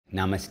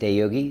Namaste,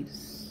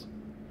 yogis.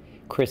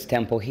 Chris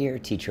Temple here,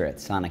 teacher at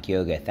Sonic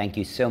Yoga. Thank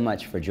you so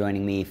much for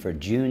joining me for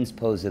June's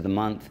pose of the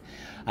month.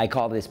 I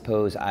call this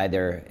pose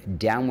either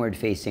Downward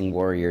Facing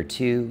Warrior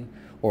 2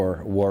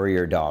 or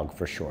Warrior Dog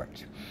for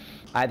short.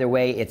 Either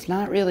way, it's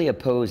not really a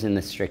pose in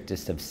the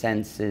strictest of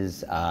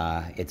senses.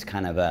 It's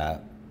kind of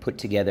a put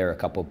together a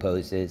couple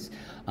poses.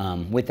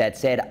 With that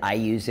said, I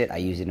use it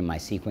in my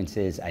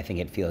sequences. I think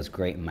it feels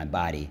great in my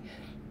body.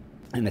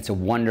 And it's a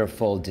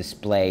wonderful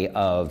display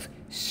of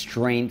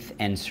strength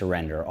and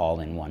surrender all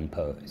in one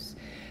pose.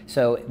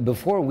 So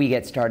before we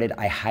get started,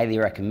 I highly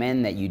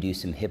recommend that you do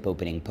some hip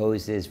opening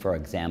poses. For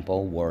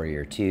example,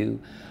 Warrior 2,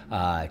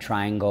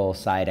 triangle,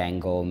 side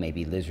angle,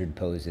 maybe lizard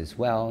pose as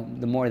well.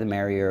 The more the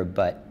merrier,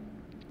 but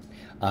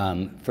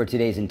for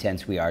today's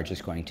intents, we are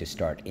just going to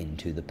start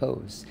into the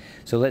pose.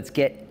 So let's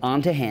get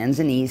onto hands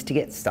and knees to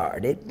get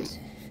started.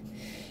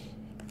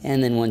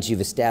 And then once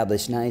you've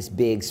established nice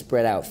big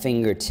spread out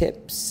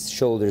fingertips,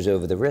 shoulders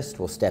over the wrist,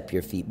 we'll step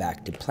your feet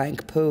back to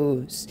plank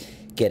pose.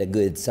 Get a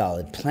good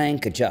solid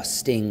plank,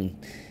 adjusting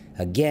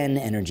again,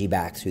 energy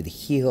back through the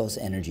heels,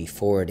 energy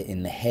forward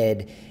in the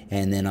head,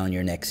 and then on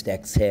your next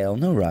exhale,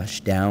 no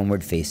rush,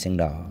 downward facing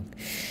dog.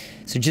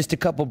 So just a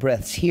couple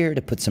breaths here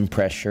to put some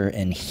pressure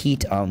and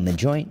heat on the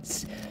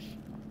joints.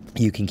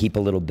 You can keep a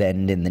little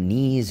bend in the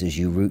knees as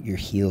you root your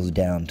heels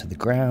down to the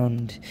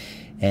ground.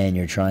 And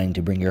you're trying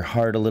to bring your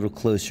heart a little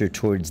closer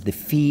towards the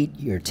feet,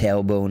 your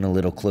tailbone a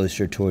little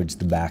closer towards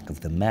the back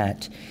of the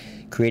mat,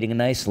 creating a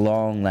nice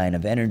long line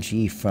of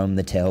energy from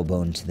the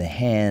tailbone to the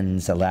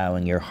hands,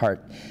 allowing your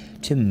heart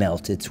to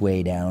melt its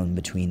way down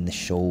between the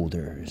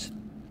shoulders.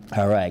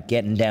 All right,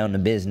 getting down to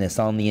business.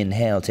 On the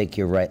inhale, take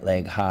your right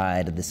leg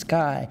high to the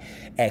sky.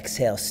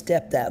 Exhale,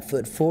 step that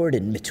foot forward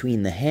in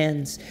between the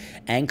hands.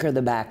 Anchor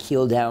the back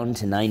heel down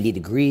to 90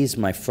 degrees.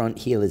 My front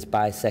heel is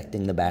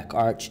bisecting the back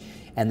arch,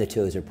 and the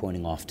toes are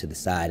pointing off to the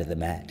side of the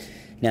mat.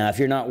 Now, if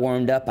you're not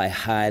warmed up, I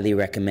highly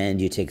recommend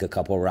you take a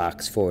couple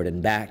rocks forward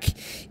and back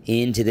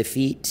into the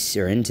feet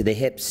or into the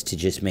hips to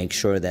just make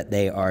sure that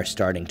they are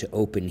starting to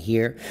open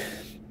here.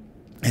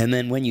 And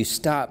then when you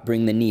stop,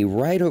 bring the knee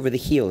right over the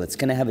heel. It's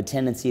going to have a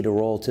tendency to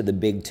roll to the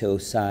big toe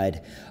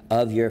side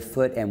of your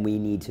foot, and we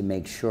need to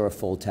make sure a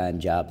full-time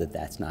job that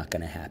that's not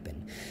going to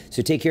happen.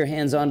 So take your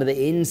hands onto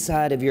the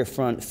inside of your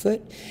front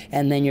foot,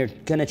 and then you're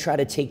going to try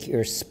to take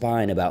your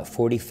spine about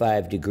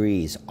 45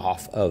 degrees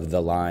off of the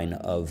line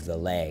of the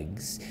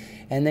legs.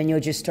 And then you'll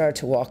just start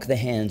to walk the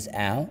hands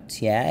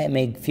out. Yeah, it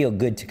may feel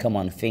good to come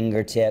on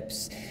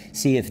fingertips.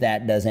 See if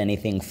that does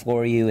anything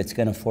for you. It's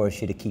going to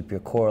force you to keep your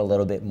core a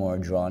little bit more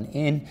drawn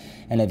in.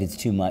 And if it's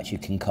too much, you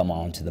can come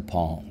on to the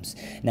palms.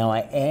 Now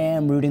I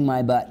am rooting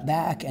my butt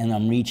back and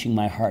I'm reaching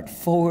my heart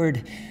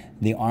forward.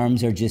 The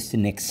arms are just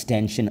an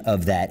extension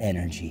of that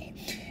energy.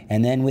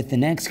 And then with the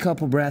next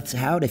couple breaths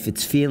out, if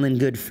it's feeling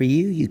good for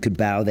you, you could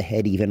bow the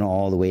head even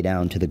all the way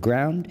down to the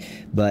ground.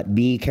 But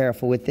be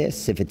careful with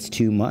this. If it's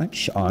too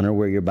much, honor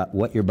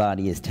what your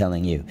body is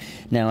telling you.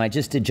 Now, I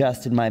just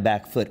adjusted my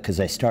back foot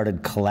because I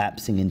started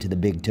collapsing into the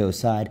big toe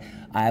side.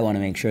 I want to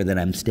make sure that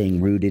I'm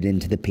staying rooted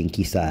into the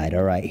pinky side.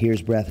 All right,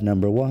 here's breath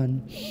number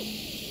 1.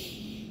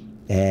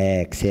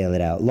 Exhale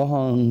it out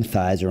long.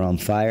 Thighs are on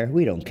fire.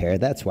 We don't care.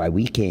 That's why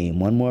we came.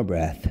 One more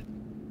breath.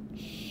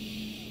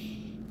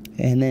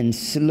 And then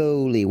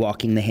slowly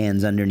walking the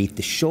hands underneath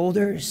the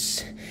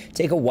shoulders.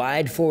 Take a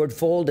wide forward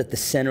fold at the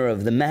center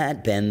of the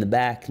mat. Bend the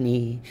back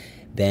knee,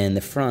 bend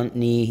the front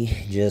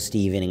knee, just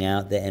evening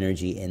out the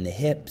energy in the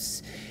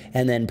hips.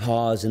 And then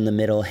pause in the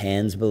middle,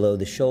 hands below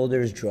the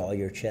shoulders. Draw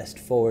your chest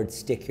forward,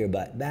 stick your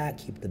butt back,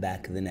 keep the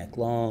back of the neck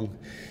long.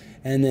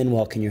 And then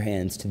walking your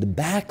hands to the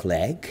back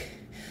leg.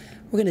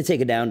 We're going to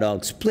take a down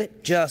dog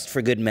split just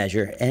for good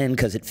measure and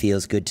because it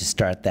feels good to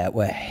start that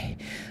way.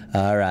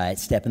 All right,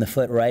 stepping the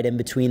foot right in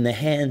between the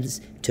hands,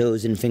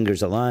 toes and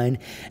fingers align.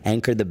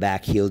 Anchor the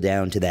back heel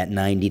down to that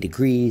 90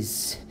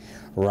 degrees.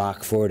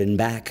 Rock forward and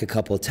back a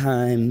couple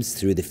times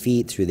through the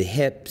feet, through the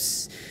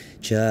hips.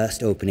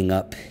 Just opening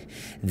up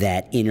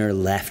that inner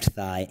left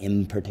thigh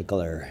in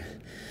particular.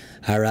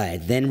 All right,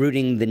 then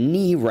rooting the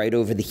knee right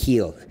over the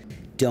heel.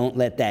 Don't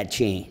let that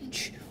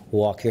change.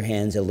 Walk your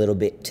hands a little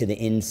bit to the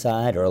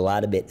inside or a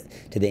lot of it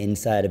to the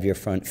inside of your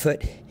front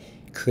foot,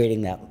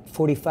 creating that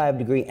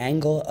 45-degree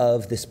angle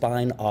of the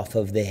spine off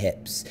of the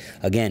hips.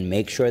 Again,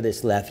 make sure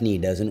this left knee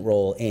doesn't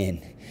roll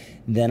in.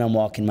 Then I'm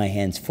walking my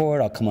hands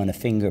forward. I'll come on to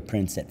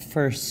fingerprints at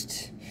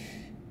first,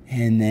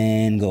 and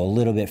then go a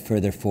little bit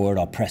further forward.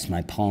 I'll press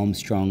my palms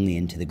strongly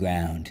into the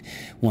ground.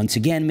 Once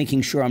again,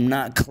 making sure I'm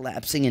not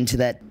collapsing into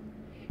that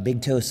big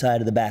toe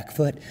side of the back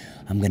foot.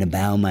 I'm going to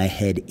bow my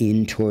head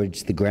in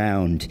towards the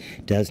ground.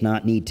 Does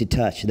not need to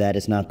touch. That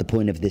is not the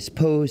point of this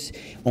pose.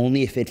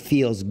 Only if it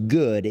feels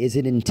good. Is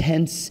it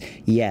intense?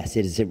 Yes.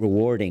 Is it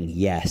rewarding?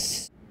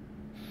 Yes.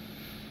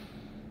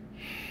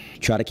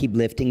 Try to keep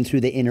lifting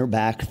through the inner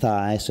back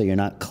thigh so you're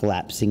not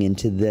collapsing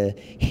into the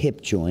hip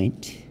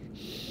joint.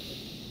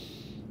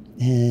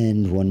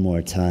 And one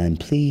more time,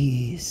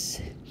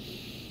 please.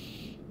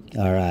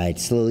 All right,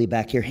 slowly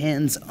back your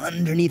hands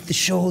underneath the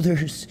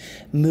shoulders.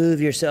 Move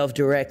yourself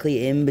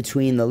directly in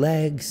between the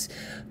legs.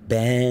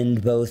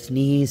 Bend both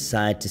knees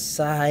side to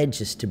side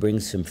just to bring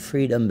some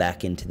freedom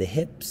back into the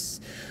hips.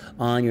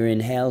 On your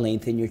inhale,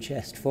 lengthen your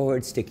chest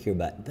forward, stick your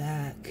butt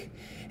back.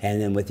 And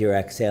then with your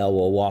exhale,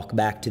 we'll walk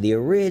back to the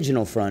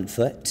original front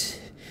foot.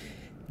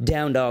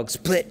 Down dog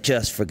split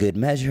just for good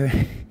measure.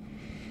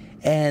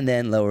 And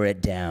then lower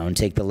it down.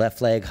 Take the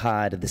left leg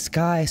high to the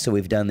sky. So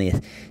we've done the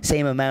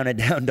same amount of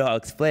down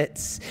dog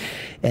splits.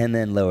 And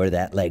then lower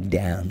that leg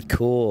down.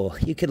 Cool.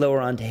 You could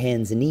lower onto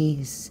hands and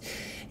knees.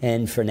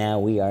 And for now,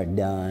 we are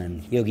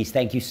done. Yogis,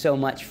 thank you so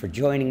much for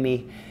joining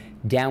me.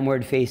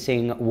 Downward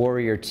facing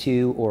warrior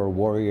 2 or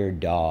warrior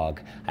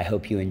dog. I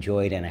hope you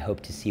enjoyed, and I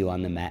hope to see you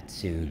on the mat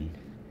soon.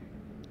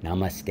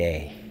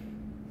 Namaste.